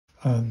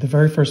The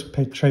very first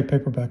trade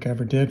paperback I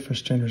ever did for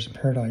Strangers in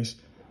Paradise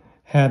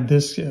had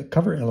this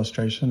cover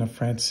illustration of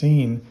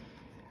Francine.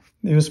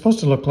 It was supposed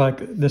to look like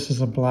this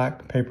is a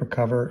black paper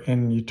cover,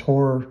 and you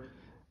tore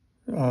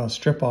a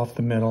strip off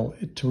the middle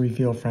to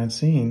reveal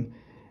Francine.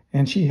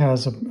 And she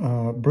has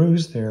a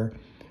bruise there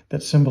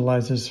that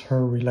symbolizes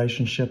her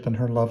relationship and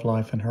her love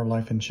life and her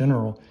life in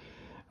general.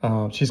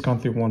 She's gone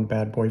through one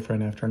bad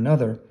boyfriend after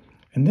another.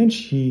 And then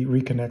she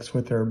reconnects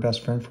with her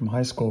best friend from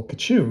high school,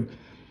 Katchoo.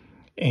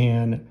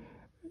 And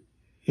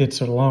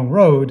it's a long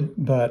road,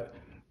 but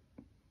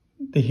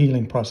the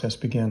healing process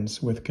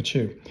begins with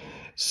Katchoo.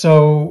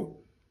 So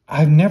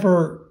I've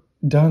never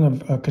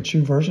done a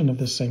Katchoo version of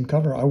this same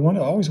cover. I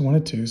always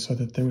wanted to, so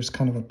that there was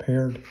kind of a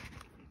paired.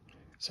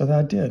 So that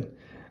I did.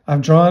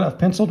 I've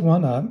penciled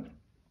one up,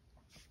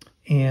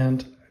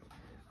 and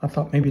I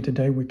thought maybe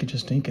today we could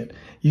just ink it.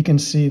 You can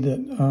see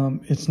that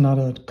it's not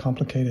a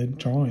complicated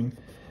drawing.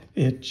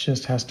 It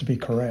just has to be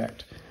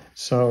correct.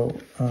 So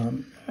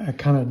I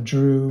kind of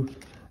drew,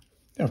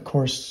 of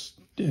course,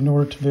 in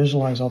order to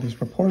visualize all these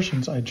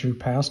proportions, I drew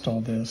past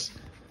all this.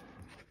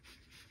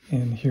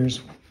 And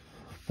here's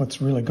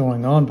what's really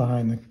going on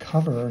behind the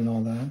cover and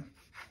all that.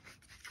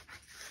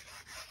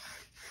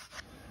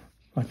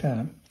 Like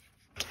that.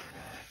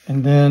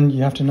 And then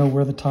you have to know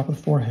where the top of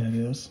the forehead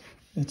is.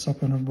 It's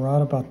up in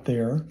right about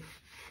there.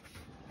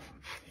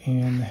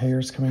 And the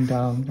hair's coming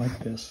down like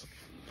this.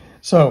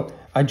 So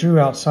I drew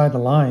outside the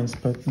lines,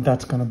 but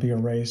that's going to be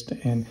erased.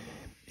 And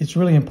it's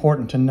really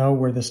important to know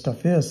where this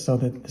stuff is so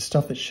that the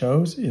stuff that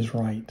shows is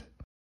right.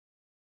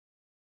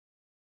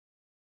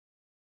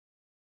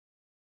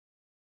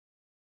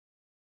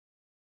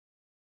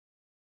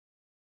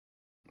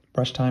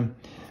 Brush time.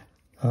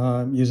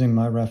 Using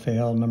my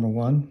Raphael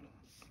 #1.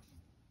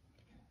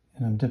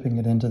 And I'm dipping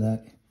it into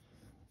that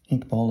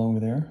ink bowl over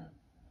there.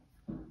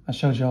 I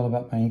showed you all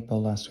about my ink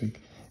bowl last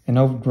week. And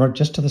over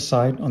just to the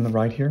side on the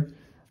right here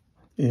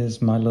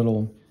is my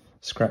little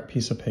scrap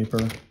piece of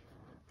paper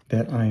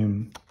that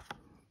I'm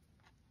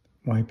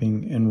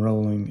wiping and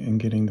rolling and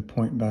getting the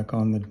point back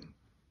on the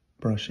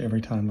brush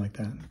every time like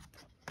that.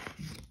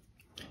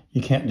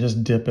 You can't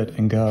just dip it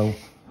and go.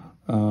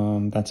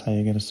 That's how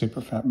you get a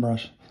super fat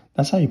brush.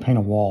 That's how you paint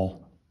a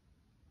wall.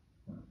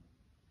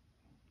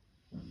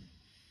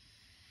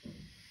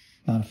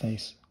 Not a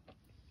face.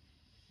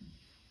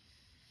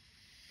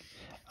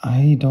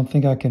 I don't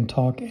think I can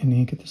talk and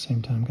ink at the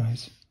same time,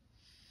 guys.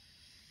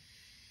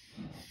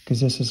 Because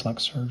this is like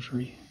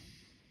surgery.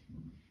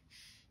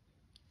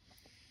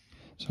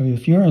 So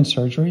if you're in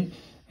surgery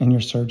and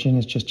your surgeon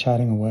is just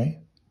chatting away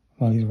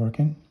while he's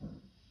working,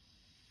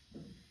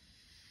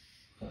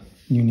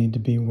 you need to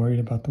be worried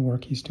about the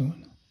work he's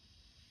doing.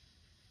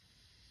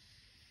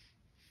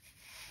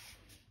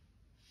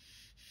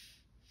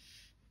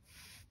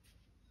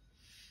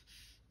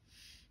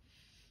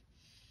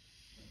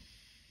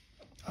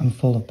 I'm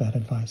full of bad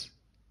advice.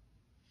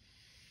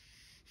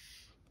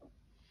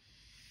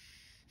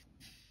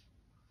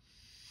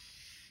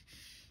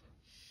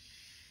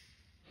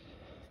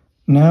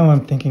 Now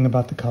I'm thinking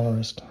about the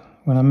colorist.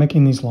 When I'm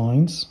making these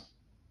lines,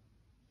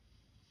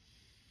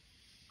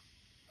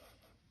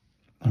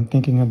 I'm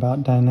thinking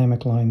about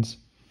dynamic lines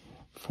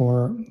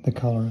for the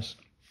colorist.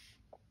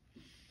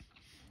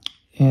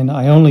 And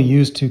I only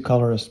use two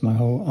colorists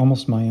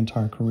almost my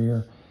entire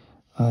career.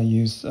 I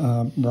use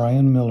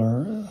Brian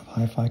Miller of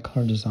Hi-Fi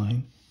Color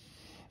Design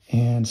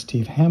and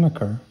Steve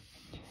Hamaker.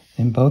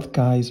 And both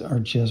guys are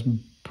just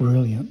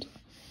brilliant.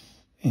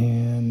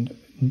 And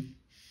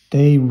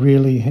they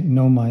really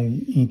know my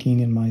inking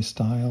and my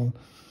style.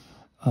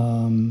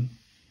 And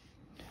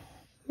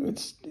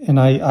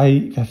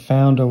I have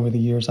found over the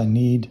years I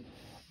need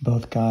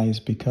both guys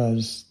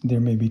because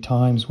there may be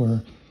times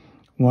where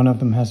one of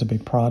them has a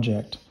big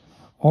project.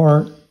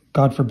 Or,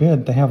 God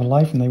forbid, they have a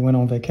life and they went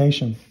on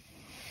vacation.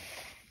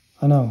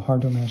 I know,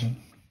 hard to imagine.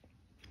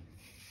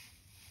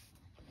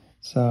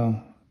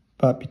 So,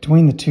 but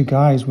between the two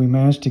guys, we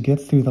managed to get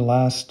through the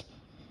last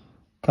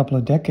couple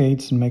of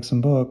decades and make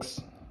some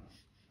books.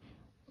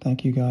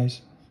 Thank you,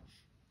 guys.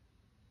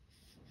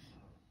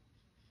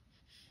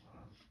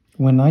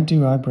 When I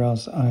do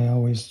eyebrows, I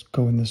always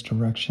go in this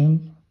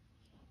direction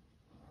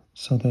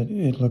so that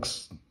it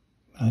looks,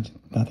 I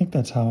think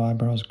that's how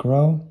eyebrows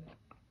grow.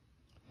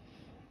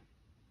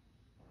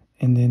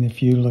 And then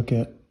if you look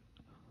at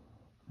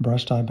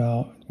brushed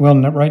eyebrow, well,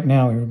 right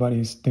now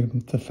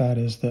the fad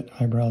is that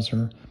eyebrows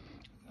are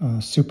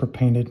super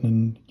painted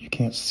and you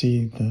can't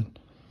see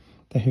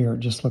the hair.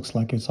 It just looks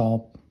like it's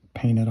all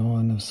painted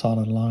on a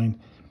solid line.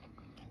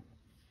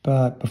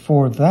 But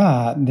before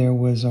that, there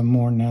was a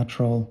more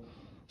natural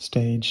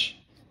stage,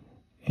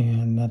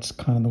 and that's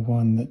kind of the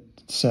one that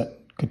set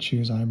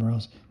Katchoo's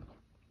eyebrows,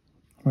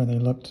 where they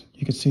looked,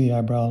 you could see the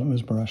eyebrow, it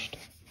was brushed.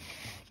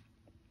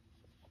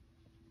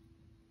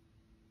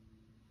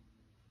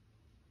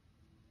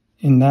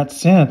 In that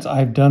sense,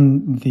 I've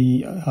done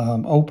the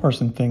old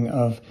person thing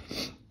of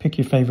pick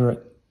your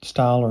favorite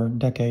style or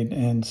decade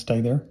and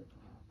stay there.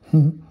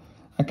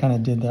 I kind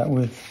of did that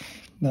with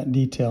that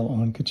detail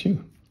on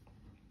Katchoo.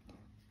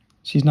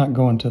 She's not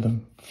going to the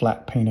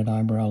flat painted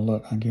eyebrow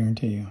look, I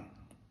guarantee you.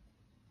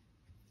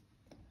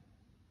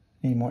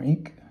 Need more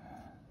ink?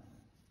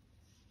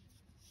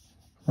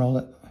 Roll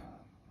it.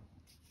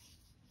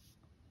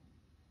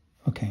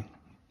 Okay.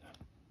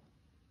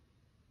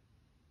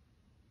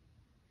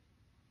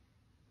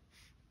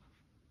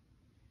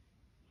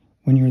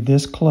 When you're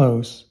this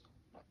close,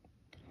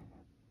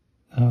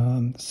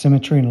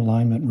 symmetry and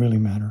alignment really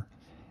matter.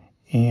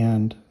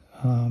 And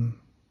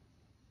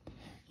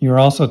you're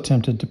also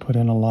tempted to put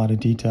in a lot of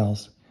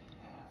details.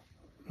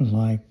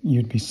 Like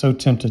you'd be so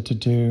tempted to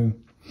do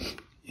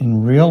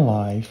in real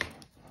life,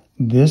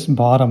 this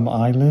bottom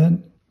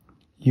eyelid,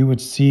 you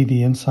would see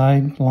the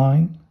inside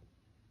line.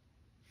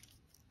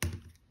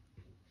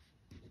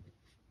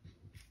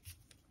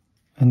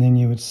 And then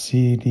you would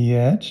see the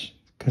edge,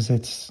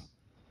 because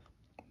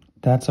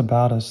that's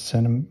about a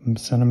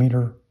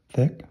centimeter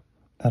thick,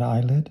 that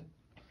eyelid.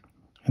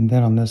 And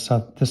then on this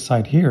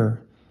side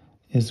here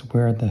is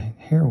where the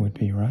hair would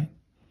be, right?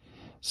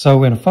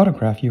 So in a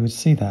photograph, you would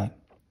see that.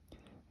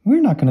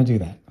 We're not going to do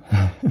that.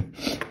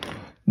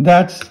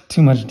 That's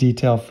too much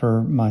detail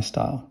for my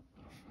style.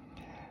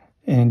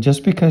 And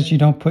just because you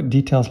don't put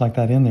details like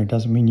that in there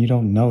doesn't mean you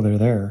don't know they're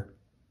there.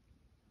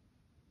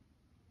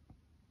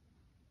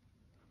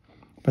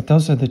 But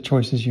those are the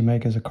choices you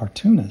make as a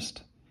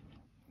cartoonist.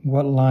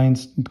 What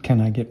lines can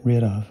I get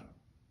rid of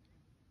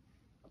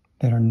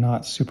that are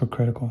not super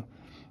critical?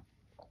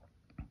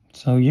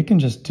 So you can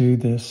just do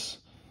this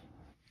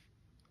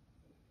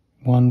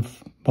one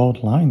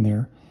bold line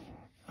there.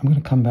 I'm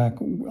going to come back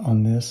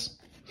on this.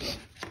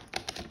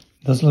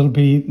 Those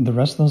the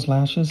rest of those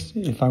lashes,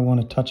 if I want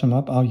to touch them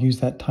up, I'll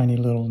use that tiny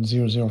little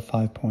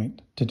 005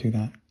 point to do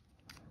that.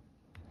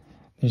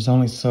 There's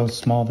only so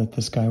small that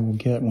this guy will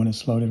get when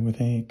it's loaded with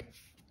ink.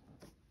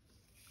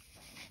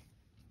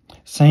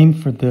 Same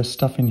for this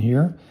stuff in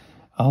here.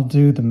 I'll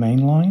do the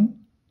main line.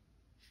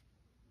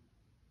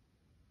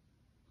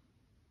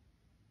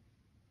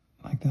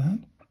 Like that.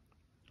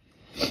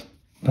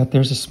 But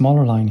there's a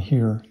smaller line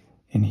here,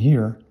 and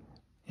here,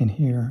 and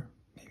here.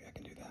 Maybe I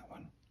can do that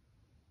one.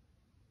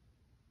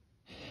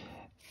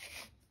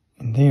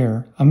 And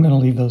there, I'm going to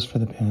leave those for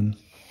the pen.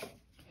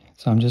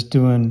 So I'm just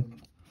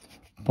doing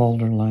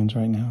bolder lines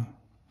right now.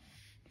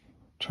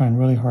 Trying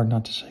really hard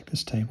not to shake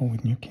this table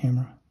with your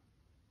camera.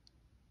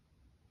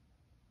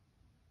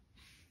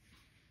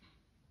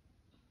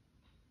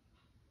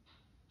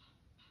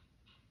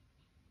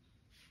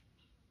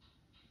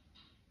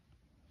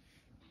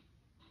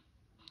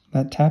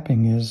 That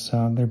tapping is,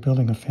 they're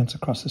building a fence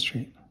across the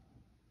street.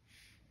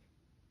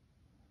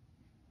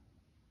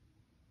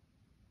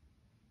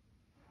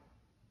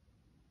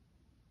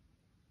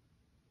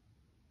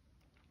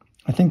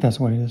 I think that's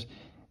what it is.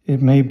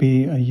 It may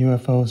be a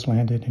UFO's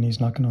landed and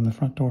he's knocking on the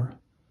front door.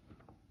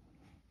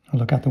 I'll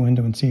look out the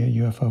window and see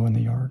a UFO in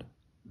the yard.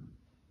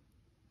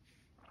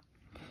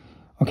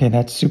 Okay,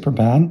 that's super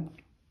bad.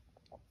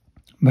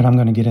 But I'm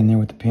going to get in there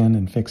with the pen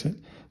and fix it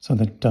so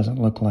that it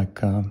doesn't look like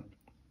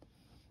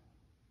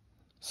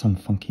some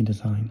funky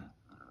design.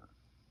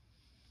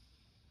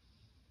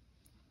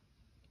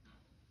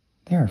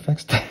 There,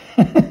 fixed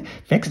it.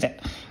 Fixed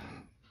it.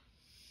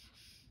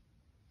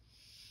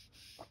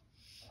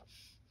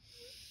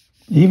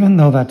 Even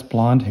though that's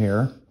blonde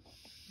hair,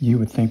 you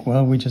would think,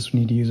 well, we just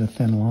need to use a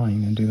thin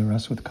line and do the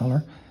rest with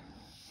color.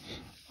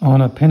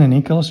 On a pen and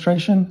ink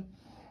illustration,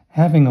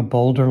 having a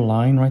bolder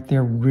line right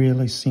there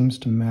really seems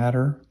to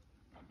matter.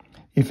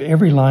 If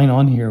every line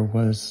on here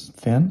was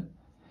thin,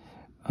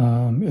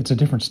 it's a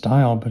different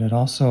style, but it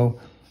also,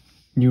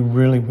 you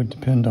really would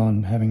depend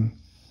on having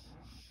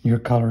your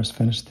colorist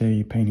finish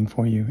the painting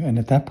for you. And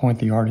at that point,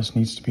 the artist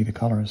needs to be the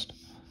colorist.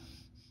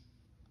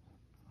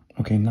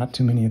 Okay, not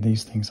too many of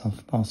these things.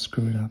 I'll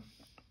screw it up.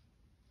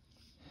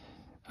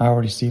 I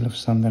already see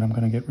some that I'm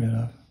going to get rid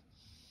of.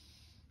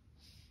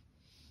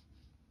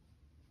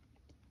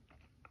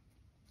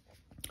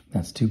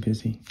 That's too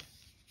busy.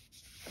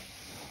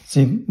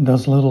 See,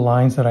 those little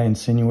lines that I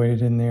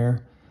insinuated in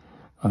there,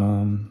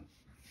 I'm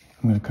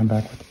going to come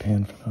back with the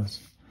pen for those.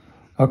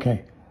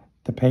 Okay,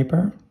 the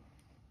paper.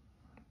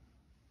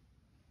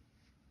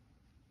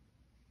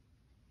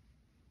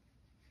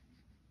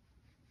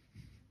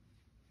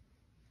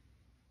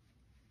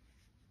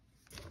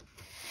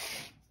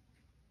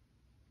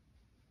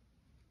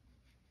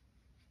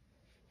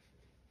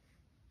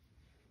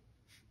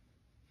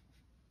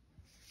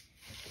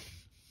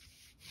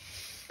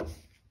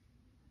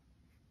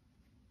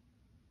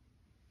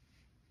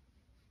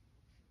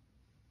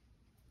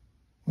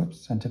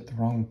 Whoops, I dipped the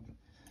wrong.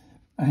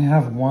 I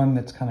have one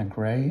that's kind of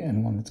gray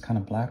and one that's kind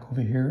of black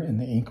over here in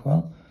the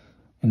inkwell,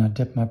 and I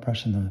dipped my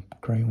brush in the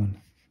gray one.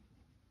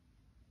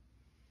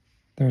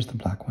 There's the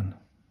black one.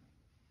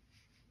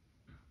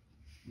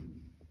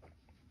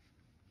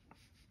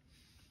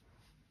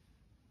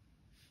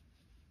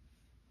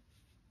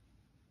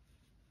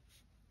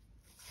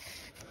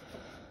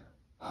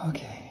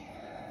 Okay.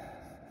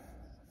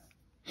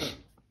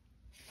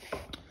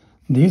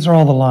 These are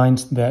all the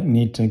lines that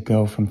need to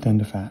go from thin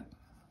to fat.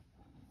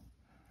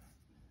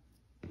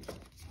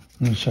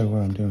 Let me show you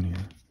what I'm doing here.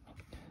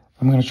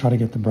 I'm going to try to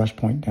get the brush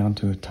point down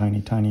to a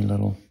tiny, tiny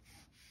little.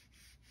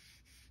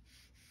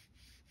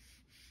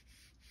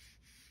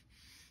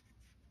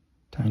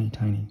 Tiny,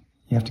 tiny.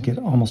 You have to get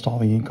almost all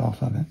the ink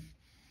off of it.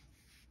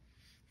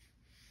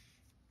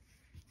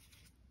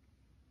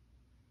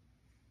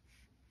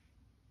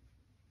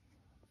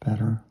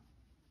 Better.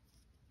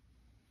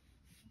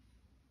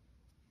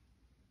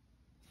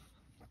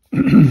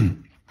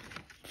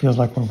 Feels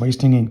like we're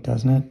wasting ink,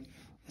 doesn't it?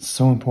 It's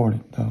so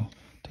important, though,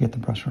 to get the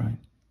brush right.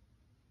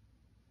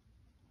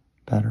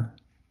 Better.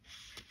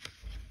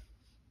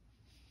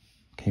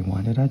 Okay,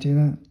 why did I do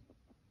that?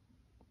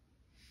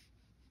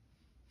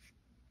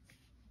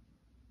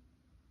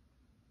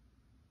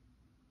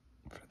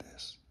 For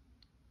this.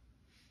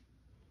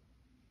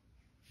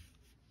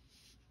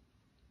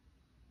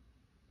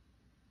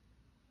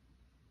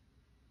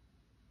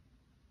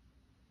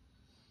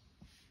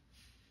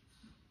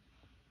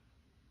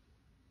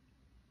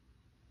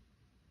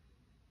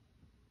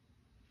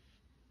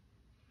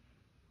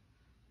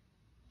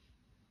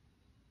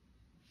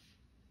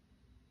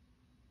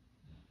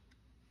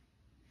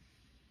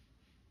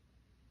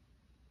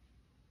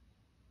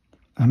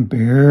 I'm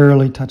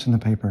barely touching the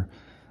paper.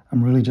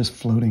 I'm really just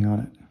floating on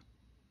it.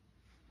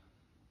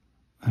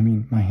 I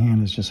mean, my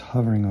hand is just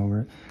hovering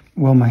over it.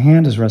 Well, my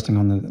hand is resting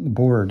on the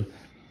board,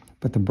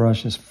 but the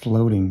brush is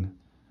floating.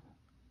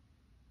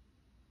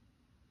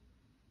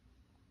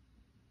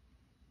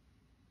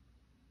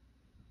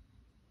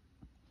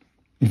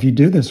 If you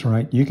do this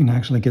right, you can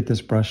actually get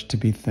this brush to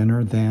be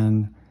thinner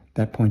than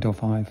that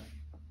 0.05.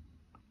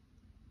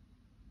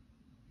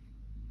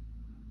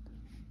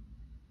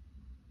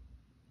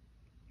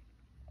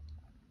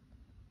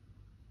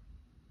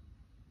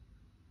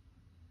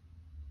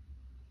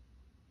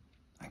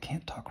 I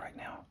can't talk right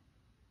now.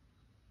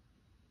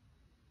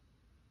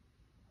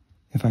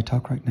 If I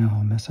talk right now,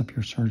 I'll mess up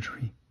your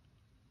surgery.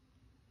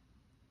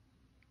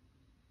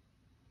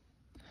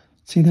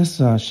 See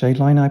this shade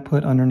line I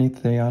put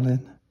underneath the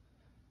eyelid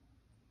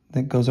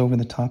that goes over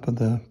the top of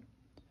the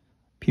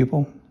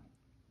pupil?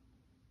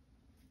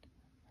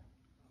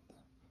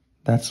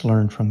 That's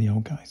learned from the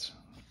old guys.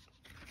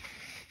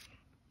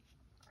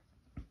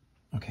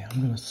 Okay,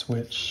 I'm going to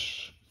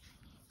switch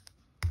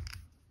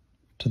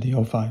to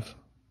the 05.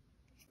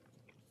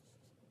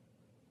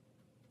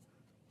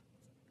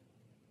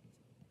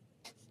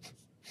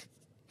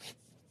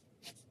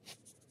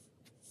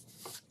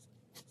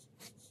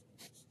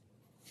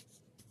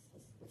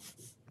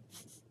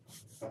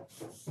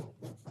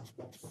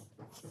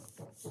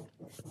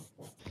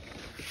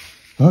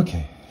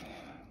 Okay,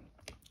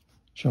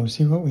 shall we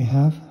see what we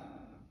have?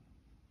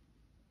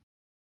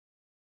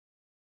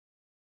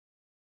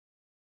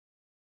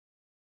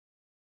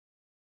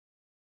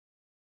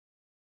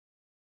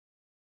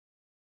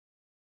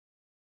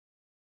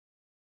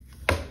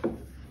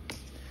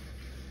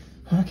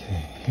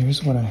 Okay,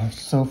 here's what I have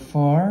so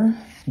far.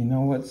 You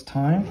know what it's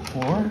time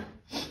for?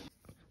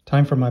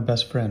 Time for my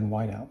best friend,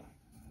 whiteout.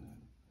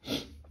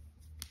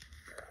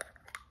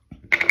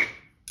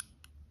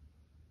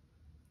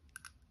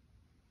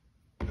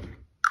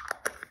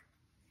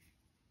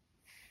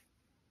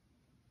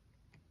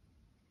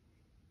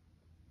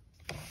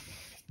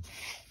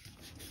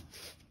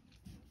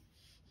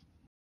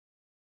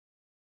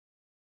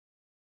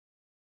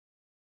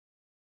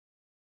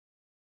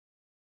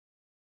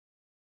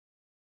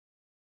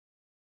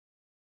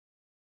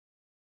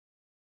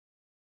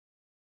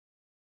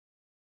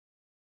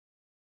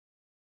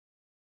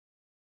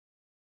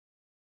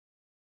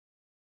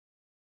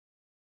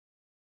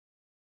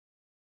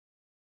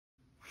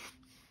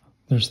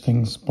 There's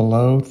things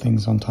below,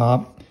 things on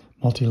top,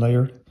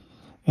 multi-layered,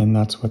 and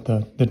that's what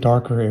the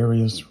darker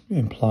areas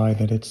imply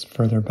that it's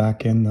further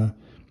back in the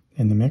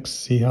mix.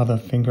 See how the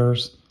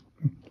fingers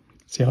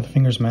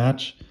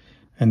match,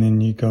 and then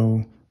you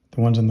go,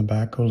 the ones in the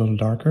back go a little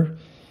darker.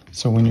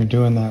 So when you're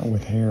doing that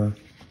with hair,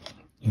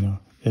 you know,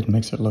 it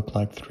makes it look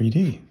like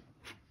 3D.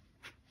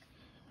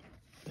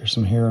 There's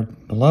some hair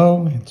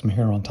below and some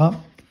hair on top.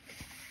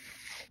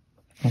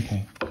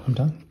 Okay, I'm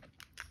done.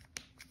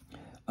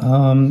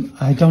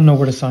 I don't know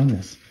where to sign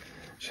this.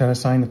 Should I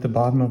sign at the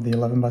bottom of the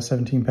 11 by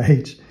 17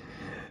 page?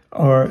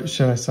 Or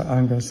should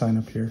I'm going to sign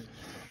up here.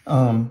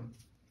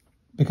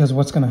 Because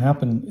what's going to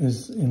happen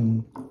is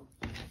in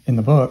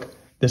the book,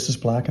 this is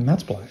black and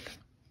that's black.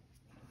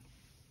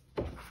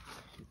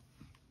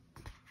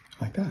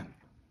 Like that.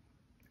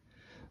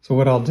 So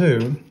what I'll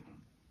do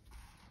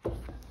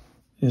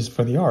is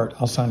for the art,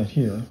 I'll sign it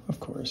here, of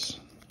course.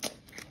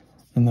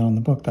 And then on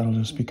the book, that'll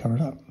just be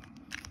covered up.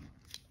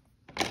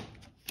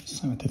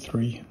 Sign it to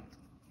 3.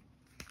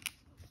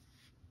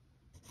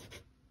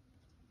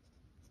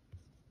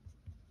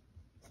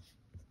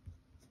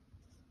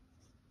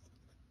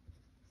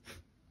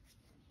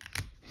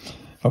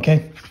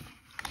 Okay,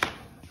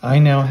 I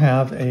now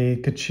have a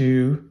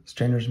Katchoo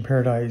Strangers in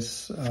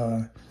Paradise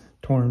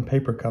torn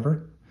paper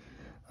cover.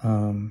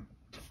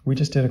 We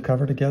just did a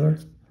cover together.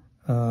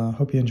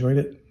 Hope you enjoyed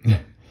it.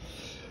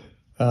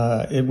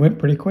 It went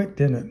pretty quick,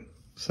 didn't it?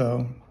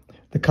 So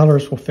the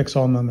colors will fix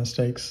all my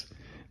mistakes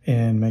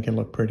and make it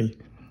look pretty.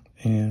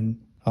 and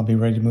I'll be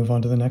ready to move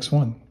on to the next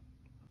one.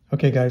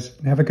 Okay, guys,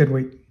 have a good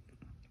week.